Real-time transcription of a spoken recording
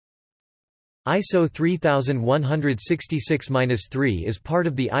ISO 3166-3 is part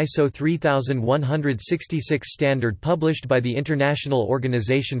of the ISO 3166 standard published by the International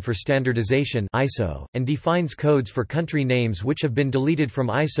Organization for Standardization (ISO), and defines codes for country names which have been deleted from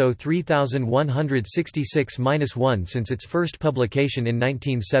ISO 3166-1 since its first publication in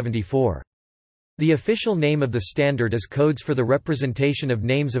 1974. The official name of the standard is Codes for the Representation of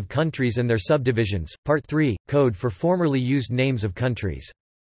Names of Countries and Their Subdivisions, Part 3, Code for Formerly Used Names of Countries.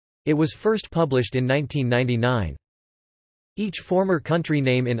 It was first published in 1999. Each former country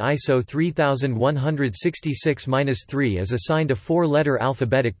name in ISO 3166-3 is assigned a four-letter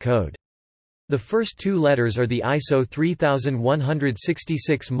alphabetic code. The first two letters are the ISO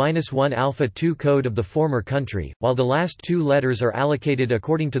 3166-1 Alpha 2 code of the former country, while the last two letters are allocated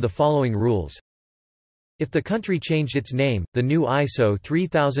according to the following rules. If the country changed its name, the new ISO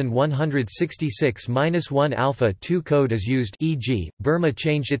 3166-1 Alpha 2 code is used, e.g., Burma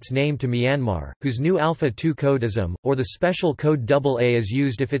changed its name to Myanmar, whose new Alpha 2 code is or the special code AA is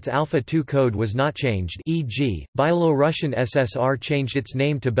used if its Alpha 2 code was not changed, e.g., Byelorussian SSR changed its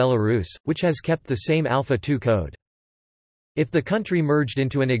name to Belarus, which has kept the same Alpha 2 code. If the country merged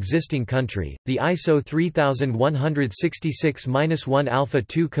into an existing country, the ISO 3166-1 Alpha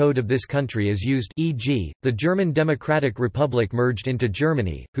 2 code of this country is used, e.g., the German Democratic Republic merged into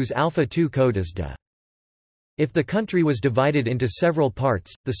Germany, whose Alpha 2 code is DE. If the country was divided into several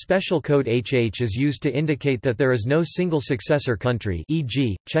parts, the special code HH is used to indicate that there is no single successor country,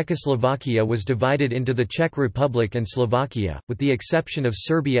 e.g., Czechoslovakia was divided into the Czech Republic and Slovakia, with the exception of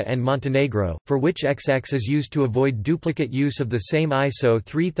Serbia and Montenegro, for which XX is used to avoid duplicate use of the same ISO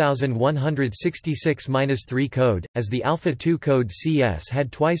 3166-3 code, as the Alpha 2 code CS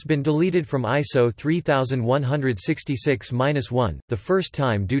had twice been deleted from ISO 3166-1, the first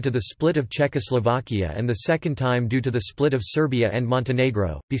time due to the split of Czechoslovakia and the second time due to the split of Serbia and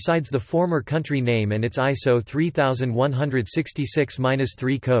Montenegro. Besides the former country name and its ISO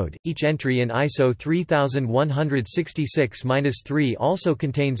 3166-3 code, each entry in ISO 3166-3 also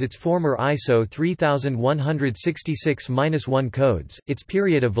contains its former ISO 3166-1 codes, its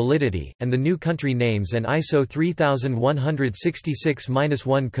period of validity, and the new country names and ISO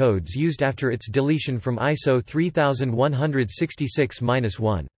 3166-1 codes used after its deletion from ISO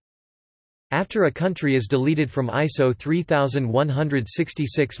 3166-1. After a country is deleted from ISO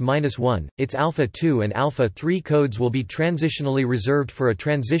 3166-1, its Alpha 2 and Alpha 3 codes will be transitionally reserved for a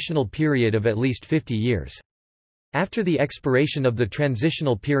transitional period of at least 50 years. After the expiration of the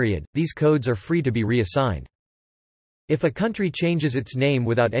transitional period, these codes are free to be reassigned. If a country changes its name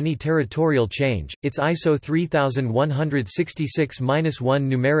without any territorial change, its ISO 3166-1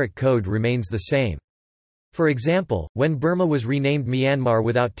 numeric code remains the same. For example, when Burma was renamed Myanmar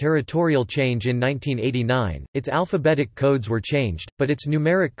without territorial change in 1989, its alphabetic codes were changed, but its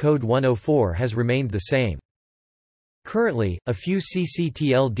numeric code 104 has remained the same. Currently, a few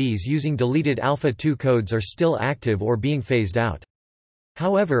CCTLDs using deleted Alpha 2 codes are still active or being phased out.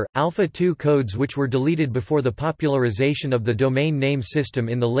 However, Alpha 2 codes which were deleted before the popularization of the domain name system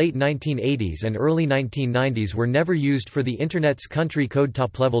in the late 1980s and early 1990s were never used for the Internet's country code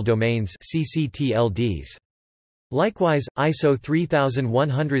top-level domains (CCTLDs). Likewise, ISO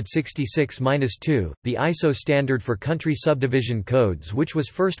 3166-2, the ISO standard for country subdivision codes which was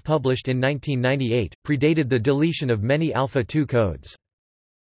first published in 1998, predated the deletion of many Alpha 2 codes.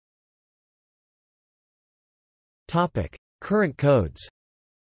 Current codes.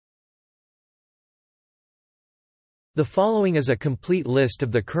 The following is a complete list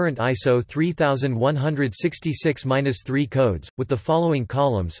of the current ISO 3166-3 codes, with the following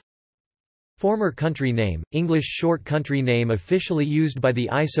columns. Former country name, English short country name officially used by the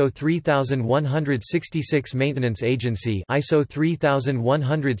ISO 3166 Maintenance Agency ISO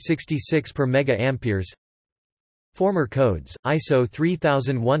 3166 per mega amperes. Former codes, ISO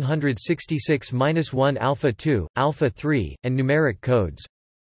 3166-1 Alpha 2, Alpha 3, and numeric codes.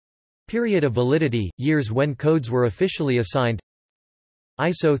 Period of validity, years when codes were officially assigned.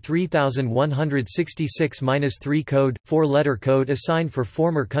 ISO 3166-3 code, four-letter code assigned for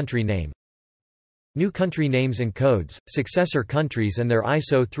former country name. New country names and codes, successor countries and their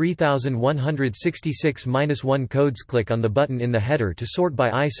ISO 3166-1 codes. Click on the button in the header to sort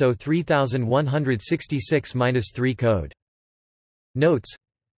by ISO 3166-3 code. Notes.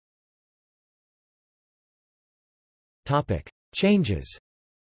 Changes.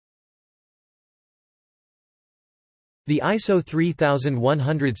 The ISO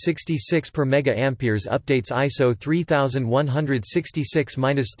 3166 per mega amperes updates ISO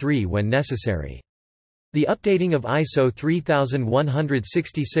 3166-3 when necessary. The updating of ISO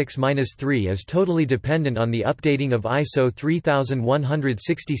 3166-3 is totally dependent on the updating of ISO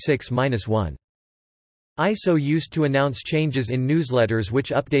 3166-1. ISO used to announce changes in newsletters which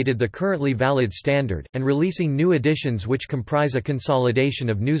updated the currently valid standard, and releasing new editions which comprise a consolidation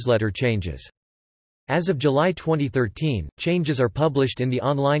of newsletter changes. As of July 2013, changes are published in the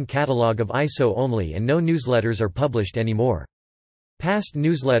online catalog of ISO only and no newsletters are published anymore. Past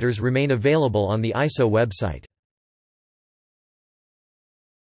newsletters remain available on the ISO website.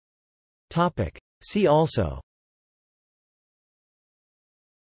 See also: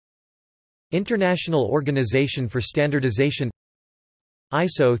 International Organization for Standardization,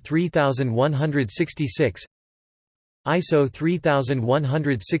 ISO 3166, ISO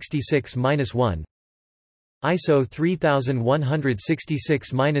 3166-1, ISO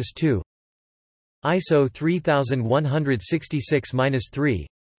 3166-2, ISO 3166-3.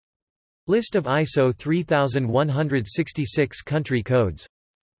 List of ISO 3166 country codes.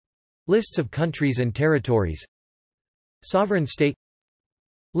 Lists of countries and territories. Sovereign state.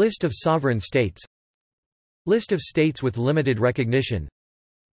 List of sovereign states. List of states with limited recognition.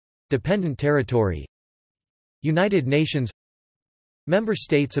 Dependent territory. United Nations. Member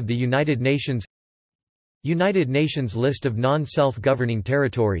states of the United Nations. United Nations list of non-self-governing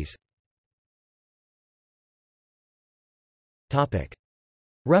territories.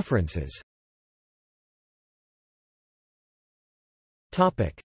 References.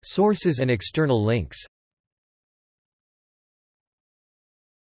 Sources and external links.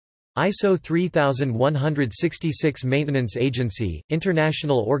 ISO 3166 Maintenance Agency,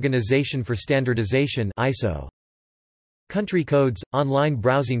 International Organization for Standardization (ISO). Country Codes, Online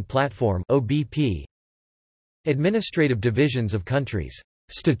Browsing Platform (OBP). Administrative Divisions of Countries.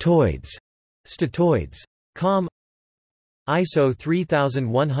 Statoids. Statoids.com. ISO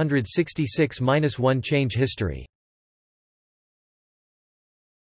 3166-1 Change History